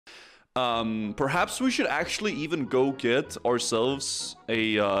Perhaps we should actually even go get ourselves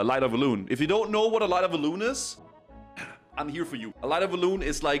a Light of Elune. If you don't know what a Light of Elune is, I'm here for you. A Light of Elune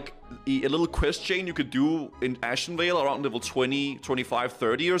is like a little quest chain you could do in Ashenvale around level 20, 25,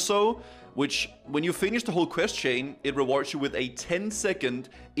 30 or so, which when you finish the whole quest chain, it rewards you with a 10-second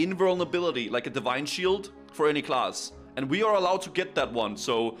invulnerability, like a Divine Shield for any class. And we are allowed to get that one,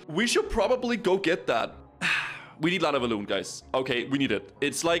 so we should probably go get that. We need Light of Elune, guys. Okay, we need it.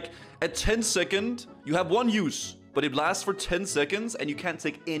 It's like a 10-second, you have one use, but it lasts for 10 seconds and you can't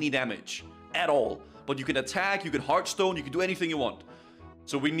take any damage at all. But you can attack, you can Heartstone, you can do anything you want.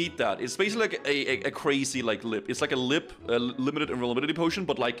 So we need that. It's basically like a crazy like lip. It's like a limited invulnerability potion,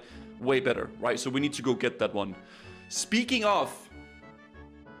 but like way better, right? So we need to go get that one. Speaking of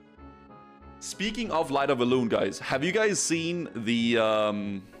Light of Elune, guys, have you guys seen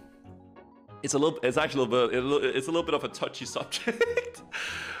the it's a little bit of a touchy subject.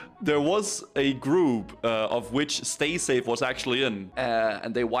 There was a group of which Stay Safe was actually in,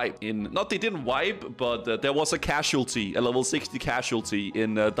 and they wiped in. Not they didn't wipe, but there was a casualty, a level 60 casualty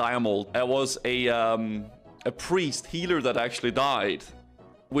in Diamold. There was a priest healer that actually died,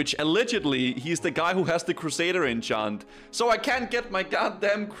 which allegedly he's the guy who has the Crusader enchant. So I can't get my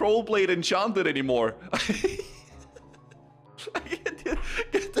goddamn Crowblade enchanted anymore. I can't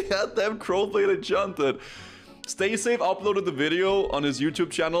get the goddamn Crowblade enchanted. Stay Safe uploaded the video on his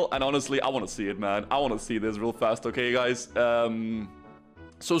YouTube channel, and honestly, I want to see it, man. I want to see this real fast, okay, guys? Okay,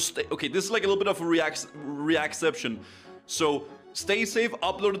 this is like a little bit of a reacception. So Stay Safe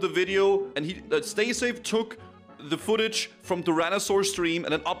uploaded the video, and Stay Safe took the footage from the Tyrannosaur stream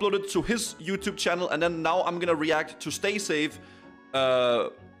and then uploaded to his YouTube channel, and then now I'm gonna react to Stay Safe's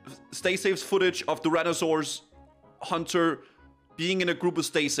footage of the Tyrannosaur's hunter being in a group of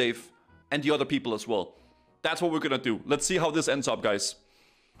Stay Safe and the other people as well. That's what we're gonna do. Let's see how this ends up, guys.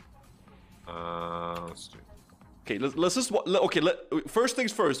 Let's do. Okay, let's just first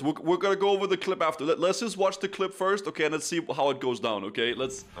things first. We're gonna go over the clip after. Let's just watch the clip first, okay, and let's see how it goes down. Okay,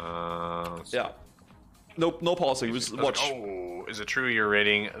 let's yeah. No pausing. Just watch. Oh, is it true you're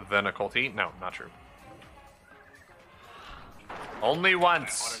rating then occulty? No, not true. Only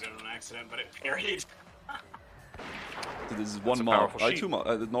once. I wanted an accident, but it parried. This is one mob. Two mob.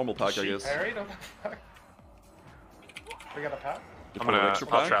 The normal pack, I guess. Parried? We got a pack? I'm gonna. I'll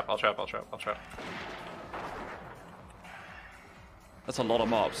trap. That's a lot of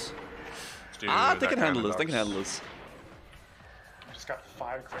mobs. They can handle this. They can handle this. I just got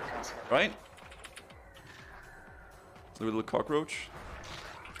 5 crit casts. Right? The little cockroach.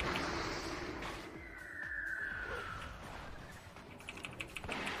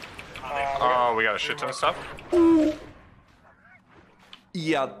 Oh, we got a shit ton of stuff. Ooh.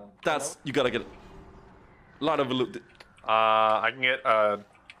 Yeah, that's you gotta get a lot of loot. I can get What?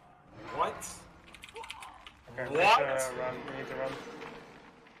 Okay, What? we need to run.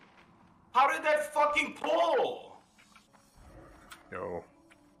 How did that fucking pull? Yo.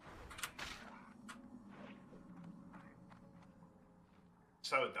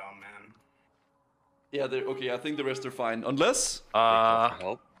 So dumb, man. Yeah, they're okay. I think the rest are fine, unless.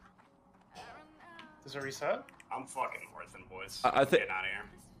 Help. Does it reset? I'm fucking worthing, boys. I think. Getting out of here.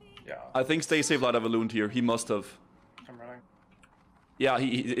 Yeah. I think Stay Safe Light of Elune here. He must have. I'm running. Yeah,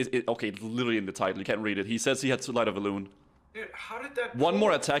 okay, it's literally in the title. You can't read it. He says he had Light of Elune. Dude, how did that One pull?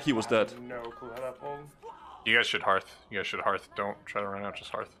 more attack, he was I dead. have no clue how that pulled. You guys should hearth. Don't try to run out.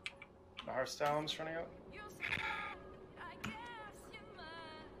 Just hearth. The Hearthstone's running out.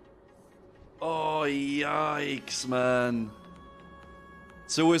 Oh yikes, man!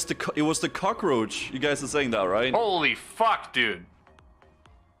 So it was the cockroach. You guys are saying that, right? Holy fuck, dude!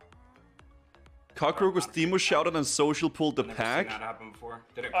 Cockroach was Demo shouted and Social pulled the Never seen pack. that happen before.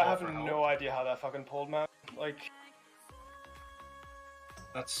 Did it I call have for help? no idea how that fucking pulled, man. Like,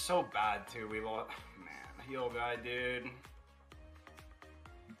 That's so bad too. We lost. Man, heal guy, dude.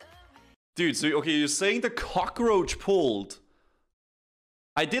 Dude, so okay, you're saying the cockroach pulled.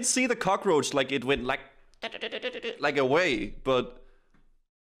 I did see the cockroach, like it went like away, but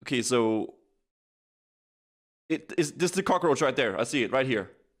okay, so this is the cockroach right there. I see it right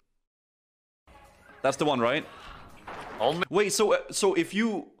here. That's the one, right? Only. Wait, so if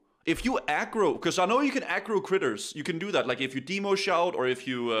you aggro, because I know you can aggro critters, you can do that. Like if you demo shout or if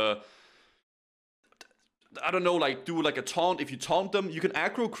you I don't know, like do like a taunt. If you taunt them, you can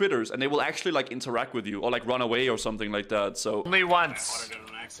aggro critters and they will actually like interact with you or like run away or something like that. So Only once. I wanted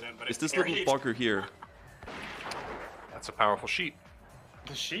an accident, but it's it this parried. little fucker here. That's a powerful sheep.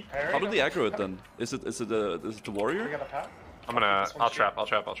 the sheep parried? How do they aggro it then? Is it the We warrior? got a pack? I'm gonna. This one's I'll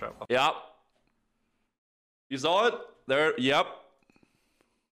sheep. trap. Yeah. You saw it? There, yep.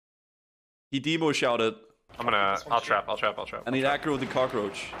 He demo shouted. I'm gonna. I'll trap. And he aggro the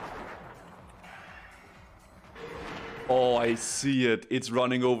cockroach. Oh, I see it. It's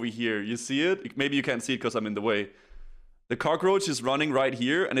running over here. You see it? Maybe you can't see it because I'm in the way. The cockroach is running right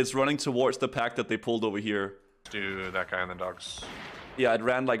here, and it's running towards the pack that they pulled over here. Do that guy and the dogs. Yeah, it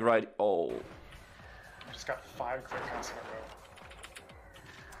ran like right. Oh. I just got 5 crit casts in a row.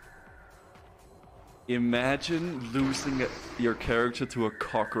 Imagine losing your character to a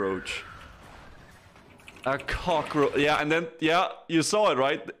cockroach. A cockroach. Yeah, and then, yeah, you saw it,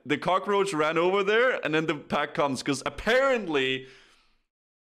 right? The cockroach ran over there, and then the pack comes, because apparently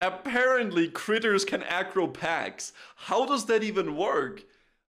critters can aggro packs. How does that even work?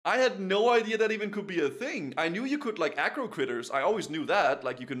 I had no idea that even could be a thing. I knew you could, like, aggro critters. I always knew that.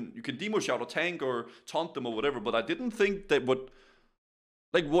 Like, you can demo shout or tank or taunt them or whatever, but I didn't think that what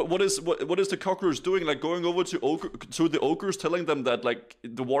is the cockroach doing? Like, going over to the ogres, telling them that, like,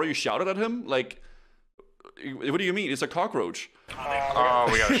 the warrior shouted at him? Like, what do you mean? It's a cockroach. Oh,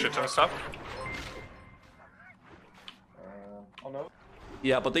 we got a shit ton of stuff. I'll know.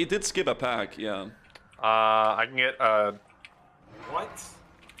 Yeah, but they did skip a pack, yeah. I can get What?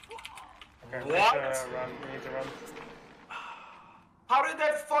 Okay, What? We need to run. How did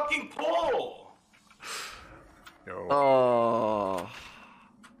that fucking pull? Yo. Oh.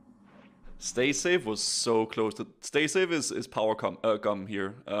 Stay safe was so close to. Stay safe is power gum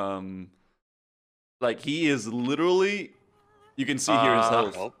here. Like, he is literally. You can see here his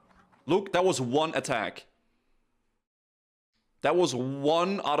health. Look, that was one attack. That was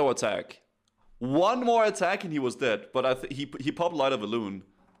one auto attack. One more attack and he was dead. But he popped Light of Balloon.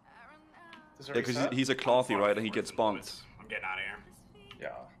 Yeah, because he's a clothy, right? And he gets bonked. I'm getting out of here. Yeah.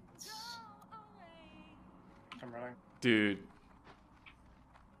 I'm running. Dude.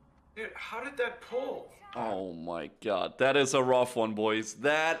 Dude, how did that pull? Oh my god. That is a rough one, boys.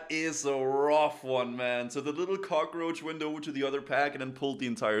 That is a rough one, man. So the little cockroach went over to the other pack and then pulled the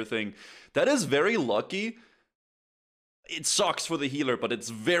entire thing. That is very lucky. It sucks for the healer, but it's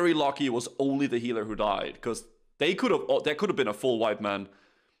very lucky it was only the healer who died. Because that could have been a full wipe, man.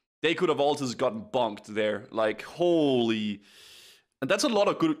 They could have all just gotten bonked there. Like, holy. And that's a lot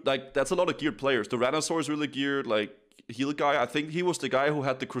of good, like, that's a lot of geared players. The Tyrannosaur is really geared, like, heal guy. I think he was the guy who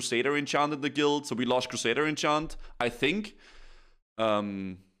had the Crusader enchant in the guild, so we lost Crusader enchant, I think.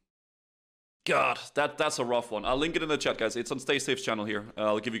 God, that's a rough one. I'll link it in the chat, guys. It's on Stay Safe's channel here.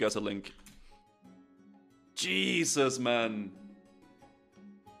 I'll give you guys a link. Jesus, man.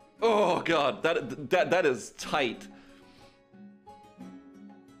 Oh god, that is tight.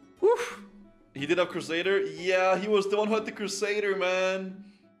 Woof. He did have Crusader. Yeah, he was the one who had the Crusader, man.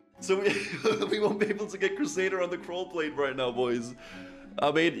 So we won't be able to get Crusader on the Crawl Blade right now, boys.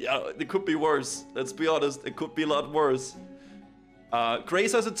 I mean, it could be worse. Let's be honest, it could be a lot worse.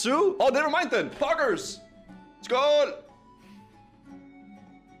 Grace has it too? Oh, never mind then. Poggers! Skål!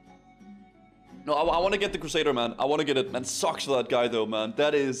 No, I want to get the Crusader, man. I want to get it. Man, sucks for that guy, though, man.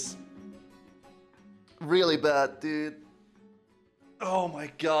 That is really bad, dude. Oh my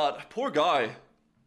god. Poor guy.